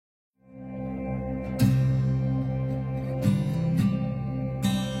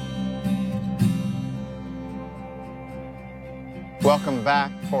Welcome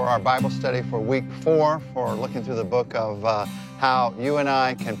back for our Bible study for week 4, for looking through the book of how you and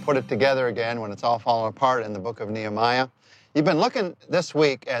I can put it together again when it's all fallen apart in the book of Nehemiah. You've been looking this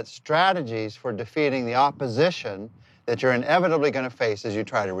week at strategies for defeating the opposition that you're inevitably going to face as you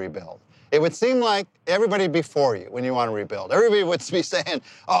try to rebuild. It would seem like everybody would be for you when you want to rebuild. Everybody would be saying,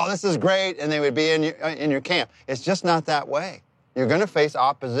 oh, this is great, and they would be in your camp. It's just not that way. You're going to face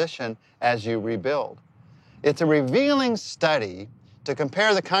opposition as you rebuild. It's a revealing study to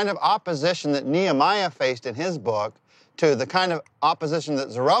compare the kind of opposition that Nehemiah faced in his book to the kind of opposition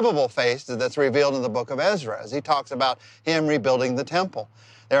that Zerubbabel faced that's revealed in the book of Ezra, as he talks about him rebuilding the temple.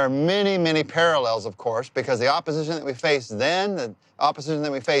 There are many, many parallels, of course, because the opposition that we faced then, the opposition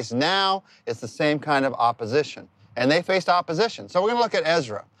that we face now, it's the same kind of opposition. And they faced opposition. So we're going to look at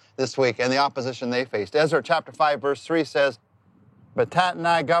Ezra this week and the opposition they faced. Ezra chapter 5, verse 3 says, "But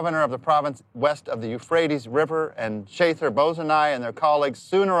Tatnai, governor of the province west of the Euphrates River, and Shether-Bozenai and their colleagues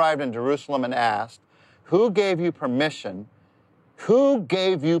soon arrived in Jerusalem and asked, 'Who gave you permission to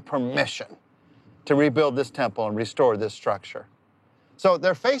rebuild this temple and restore this structure?'" So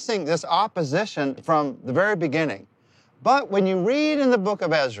they're facing this opposition from the very beginning. But when you read in the book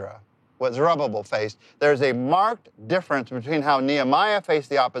of Ezra what Zerubbabel faced, there's a marked difference between how Nehemiah faced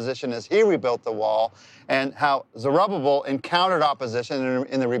the opposition as he rebuilt the wall and how Zerubbabel encountered opposition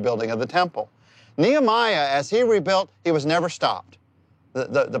in the rebuilding of the temple. Nehemiah, as he rebuilt, he was never stopped.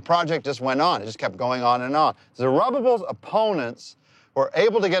 The project just went on. It just kept going on and on. Zerubbabel's opponents were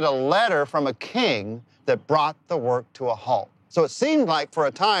able to get a letter from a king that brought the work to a halt. So it seemed like for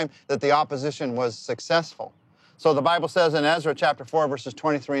a time that the opposition was successful. So the Bible says in Ezra chapter 4, verses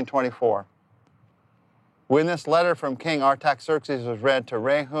 23 and 24, "When this letter from King Artaxerxes was read to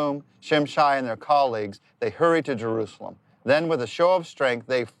Rehum, Shimshai, and their colleagues, they hurried to Jerusalem. Then with a show of strength,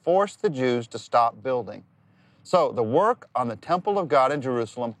 they forced the Jews to stop building. So the work on the temple of God in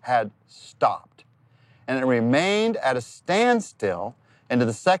Jerusalem had stopped, and it remained at a standstill into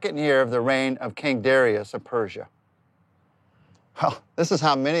the second year of the reign of King Darius of Persia." Well, this is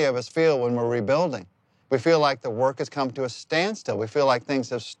how many of us feel when we're rebuilding. We feel like the work has come to a standstill. We feel like things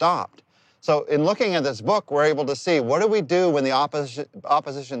have stopped. So in looking at this book, we're able to see, what do we do when the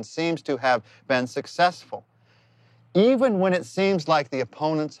opposition seems to have been successful? Even when it seems like the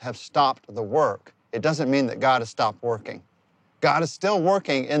opponents have stopped the work, it doesn't mean that God has stopped working. God is still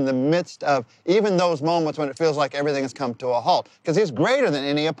working in the midst of even those moments when it feels like everything has come to a halt, because He's greater than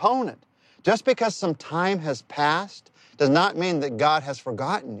any opponent. Just because some time has passed does not mean that God has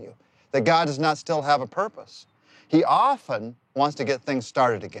forgotten you, that God does not still have a purpose. He often wants to get things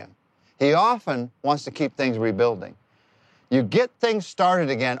started again. He often wants to keep things rebuilding. You get things started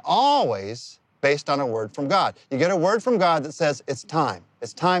again always based on a word from God. You get a word from God that says, it's time.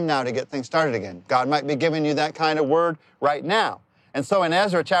 It's time now to get things started again. God might be giving you that kind of word right now. And so in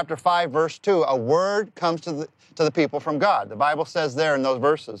Ezra chapter 5, verse 2, a word comes to the people from God. The Bible says there in those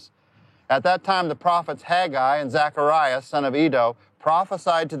verses, "At that time the prophets Haggai and Zechariah, son of Iddo,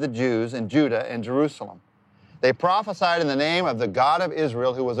 prophesied to the Jews in Judah and Jerusalem. They prophesied in the name of the God of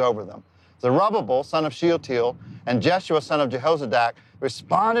Israel who was over them. Zerubbabel, son of Shealtiel, and Jeshua, son of Jehozadak,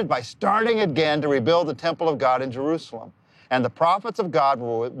 responded by starting again to rebuild the temple of God in Jerusalem. And the prophets of God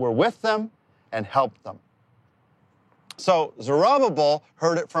were with them and helped them." So Zerubbabel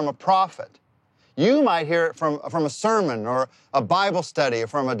heard it from a prophet. You might hear it from a sermon or a Bible study or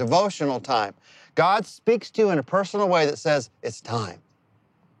from a devotional time. God speaks to you in a personal way that says, it's time.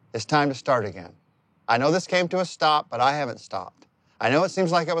 It's time to start again. I know this came to a stop, but I haven't stopped. I know it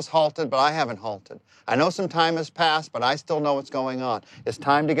seems like it was halted, but I haven't halted. I know some time has passed, but I still know what's going on. It's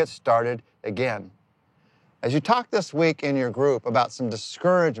time to get started again. As you talk this week in your group about some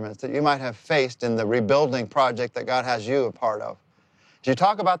discouragements that you might have faced in the rebuilding project that God has you a part of, as you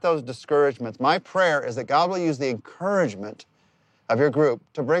talk about those discouragements, my prayer is that God will use the encouragement of your group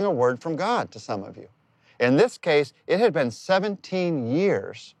to bring a word from God to some of you. In this case, it had been 17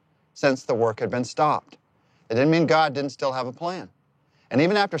 years since the work had been stopped. It didn't mean God didn't still have a plan. And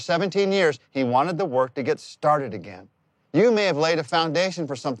even after 17 years, He wanted the work to get started again. You may have laid a foundation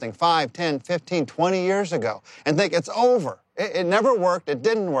for something 5, 10, 15, 20 years ago and think it's over. It never worked, it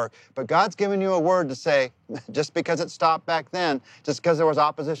didn't work. But God's given you a word to say, just because it stopped back then, just because there was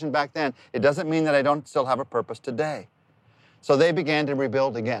opposition back then, it doesn't mean that I don't still have a purpose today. So they began to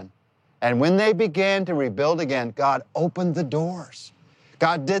rebuild again. And when they began to rebuild again, God opened the doors.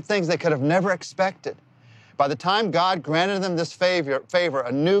 God did things they could have never expected. By the time God granted them this favor,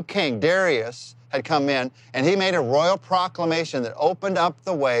 a new king, Darius, had come in, and he made a royal proclamation that opened up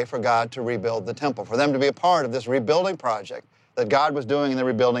the way for God to rebuild the temple, for them to be a part of this rebuilding project that God was doing in the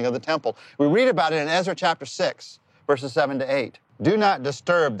rebuilding of the temple. We read about it in Ezra chapter 6, verses 7 to 8. Do not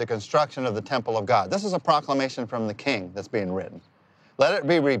disturb the construction of the temple of God. This is a proclamation from the king that's being written. Let it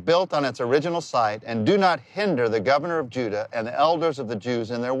be rebuilt on its original site, and do not hinder the governor of Judah and the elders of the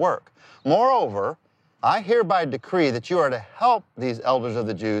Jews in their work. Moreover, I hereby decree that you are to help these elders of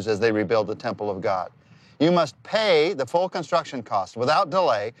the Jews as they rebuild the temple of God. You must pay the full construction cost without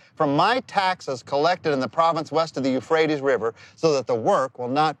delay from my taxes collected in the province west of the Euphrates River, so that the work will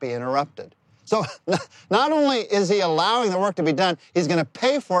not be interrupted. So not only is he allowing the work to be done, he's going to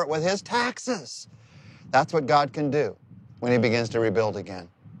pay for it with his taxes. That's what God can do when he begins to rebuild again.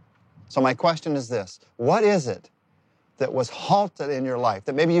 So my question is this: what is it that was halted in your life,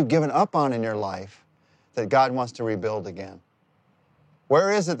 that maybe you've given up on in your life, that God wants to rebuild again?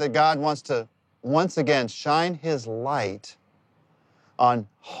 Where is it that God wants to once again shine his light on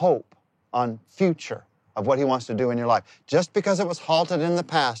hope, on future of what he wants to do in your life? Just because it was halted in the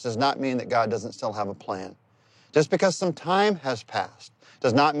past does not mean that God doesn't still have a plan. Just because some time has passed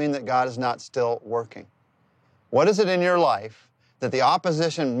does not mean that God is not still working. What is it in your life that the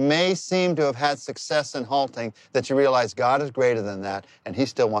opposition may seem to have had success in halting, that you realize God is greater than that and he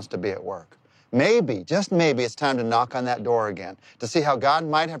still wants to be at work? Maybe, just maybe, it's time to knock on that door again, to see how God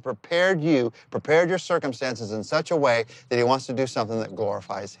might have prepared you, prepared your circumstances in such a way that he wants to do something that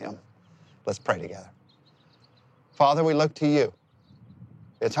glorifies him. Let's pray together. Father, we look to you.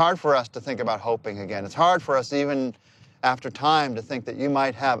 It's hard for us to think about hoping again. It's hard for us, even after time, to think that you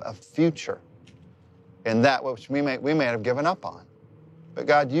might have a future in that which we may have given up on. But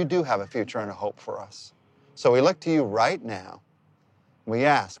God, you do have a future and a hope for us. So we look to you right now. We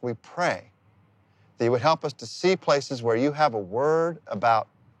ask, we pray, that you would help us to see places where you have a word about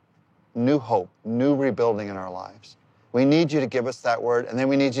new hope, new rebuilding in our lives. We need you to give us that word, and then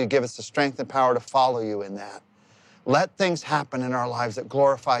we need you to give us the strength and power to follow you in that. Let things happen in our lives that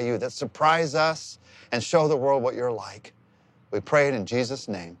glorify you, that surprise us and show the world what you're like. We pray it in Jesus'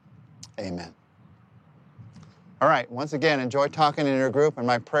 name. Amen. All right, once again, enjoy talking in your group, and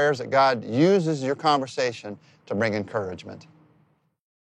my prayer is that God uses your conversation to bring encouragement.